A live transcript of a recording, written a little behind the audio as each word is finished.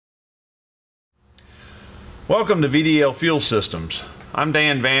Welcome to VDL Fuel Systems. I'm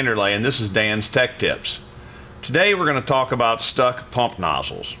Dan Vanderlei and this is Dan's Tech Tips. Today we're going to talk about stuck pump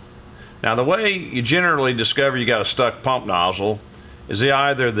nozzles. Now the way you generally discover you got a stuck pump nozzle is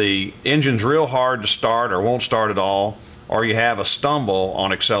either the engine's real hard to start or won't start at all, or you have a stumble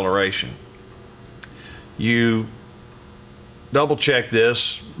on acceleration. You double check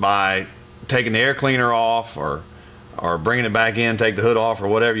this by taking the air cleaner off or bringing it back in, take the hood off or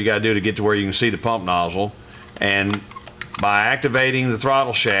whatever you got to do to get to where you can see the pump nozzle. And by activating the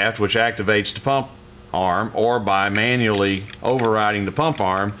throttle shaft, which activates the pump arm, or by manually overriding the pump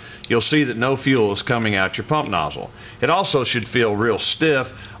arm, you'll see that no fuel is coming out your pump nozzle. It also should feel real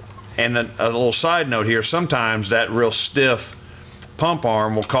stiff. And a little side note here, sometimes that real stiff pump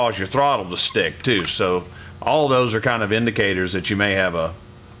arm will cause your throttle to stick too. So all of those are kind of indicators that you may have a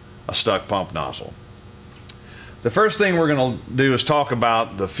stuck pump nozzle. The first thing we're going to do is talk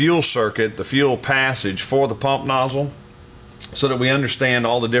about the fuel circuit, the fuel passage for the pump nozzle, so that we understand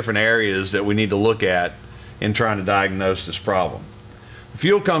all the different areas that we need to look at in trying to diagnose this problem. The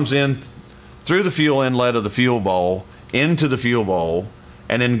fuel comes in through the fuel inlet of the fuel bowl into the fuel bowl,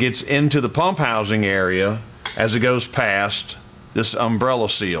 and then gets into the pump housing area as it goes past this umbrella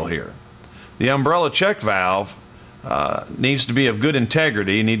seal here. The umbrella check valve needs to be of good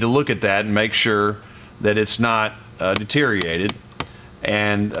integrity. You need to look at that and make sure that it's not deteriorated,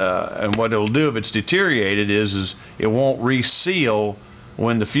 and what it'll do if it's deteriorated is it won't reseal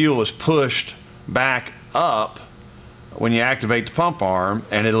when the fuel is pushed back up when you activate the pump arm,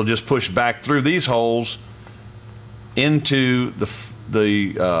 and it'll just push back through these holes into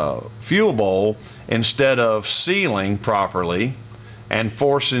the fuel bowl instead of sealing properly and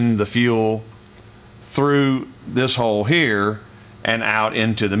forcing the fuel through this hole here and out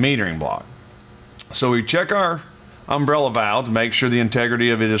into the metering block. So we check our umbrella valve to make sure the integrity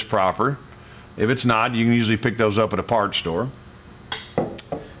of it is proper. If it's not, you can usually pick those up at a parts store.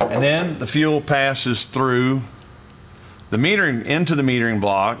 And then the fuel passes through the metering into the metering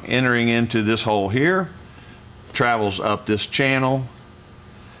block, entering into this hole here, travels up this channel,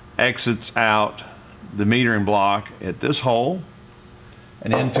 exits out the metering block at this hole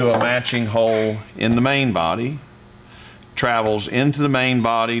and into a matching hole in the main body, travels into the main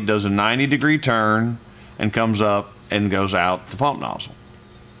body, does a 90-degree turn, and comes up and goes out the pump nozzle.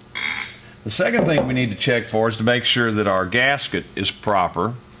 The second thing we need to check for is to make sure that our gasket is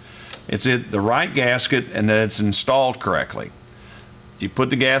proper. It's the right gasket and that it's installed correctly. You put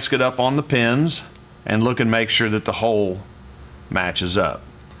the gasket up on the pins and look and make sure that the hole matches up.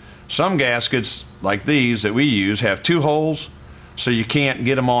 Some gaskets like these that we use have two holes, so you can't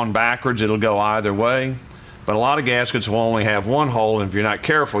get them on backwards. It'll go either way. But a lot of gaskets will only have one hole, and if you're not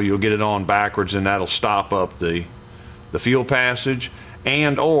careful, you'll get it on backwards, and that'll stop up the fuel passage.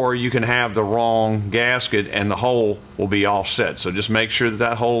 And or you can have the wrong gasket and the hole will be offset. So just make sure that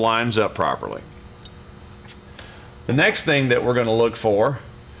that hole lines up properly. The next thing that we're going to look for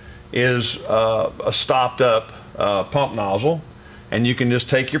is a stopped up pump nozzle, and you can just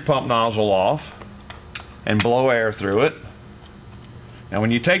take your pump nozzle off and blow air through it. Now when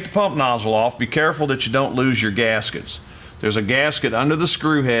you take the pump nozzle off, be careful that you don't lose your gaskets. There's a gasket under the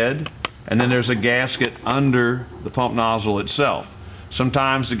screw head, and then there's a gasket under the pump nozzle itself.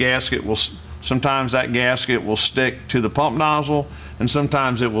 Sometimes that gasket will stick to the pump nozzle, and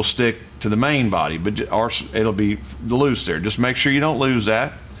sometimes it will stick to the main body, or it'll be loose there. Just make sure you don't lose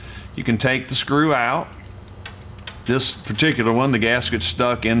that. You can take the screw out. This particular one, the gasket's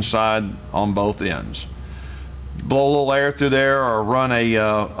stuck inside on both ends. Blow a little air through there, or run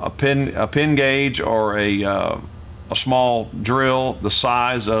a pin gauge or a small drill the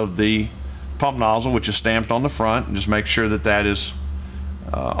size of the pump nozzle, which is stamped on the front, and just make sure that that is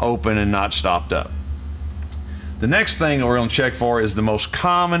open and not stopped up. The next thing that we're going to check for is the most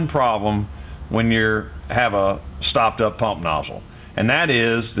common problem when you have a stopped up pump nozzle, and that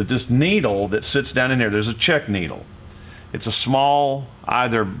is that this needle that sits down in here, there's a check needle. It's a small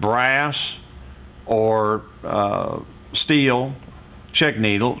either brass or steel check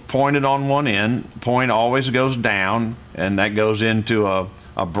needle pointed on one end. Point always goes down, and that goes into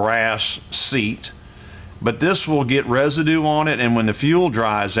a brass seat. But this will get residue on it, and when the fuel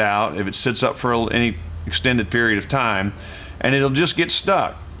dries out, if it sits up for any extended period of time, and it'll just get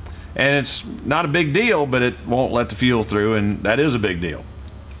stuck. And it's not a big deal, but it won't let the fuel through, and that is a big deal.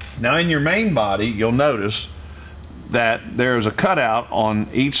 Now in your main body, you'll notice that there's a cutout on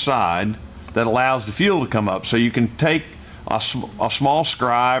each side that allows the fuel to come up. So you can take a small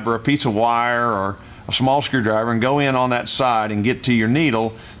scribe or a piece of wire or a small screwdriver and go in on that side and get to your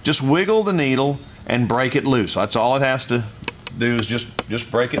needle. Just wiggle the needle and break it loose. That's all it has to do, is just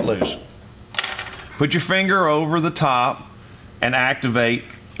break it loose. Put your finger over the top and activate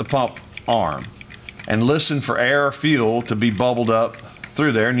the pump arm. And listen for air or fuel to be bubbled up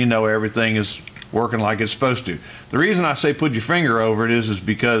through there, and you know everything is working like it's supposed to. The reason I say put your finger over it is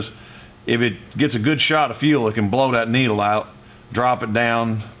because if it gets a good shot of fuel, it can blow that needle out, drop it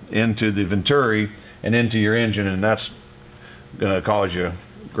down into the venturi and into your engine, and that's going to cause you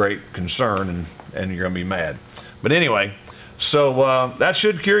great concern, and you're going to be mad. But anyway, so that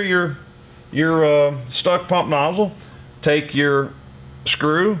should cure your stuck pump nozzle. Take your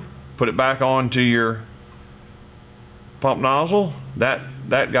screw, put it back onto your pump nozzle. That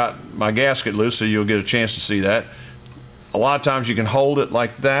got my gasket loose, so you'll get a chance to see that. A lot of times you can hold it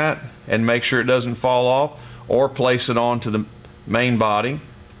like that and make sure it doesn't fall off, or place it onto the main body.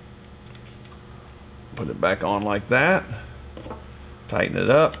 Put it back on like that. Tighten it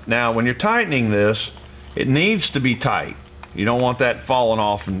up. Now when you're tightening this, it needs to be tight. You don't want that falling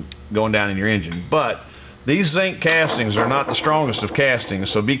off and going down in your engine. But these zinc castings are not the strongest of castings,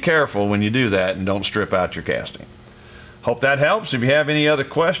 so be careful when you do that and don't strip out your casting. Hope that helps. If you have any other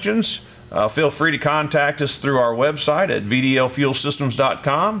questions, feel free to contact us through our website at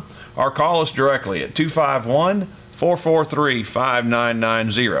vdlfuelsystems.com or call us directly at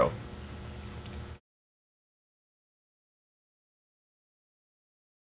 251-443-5990.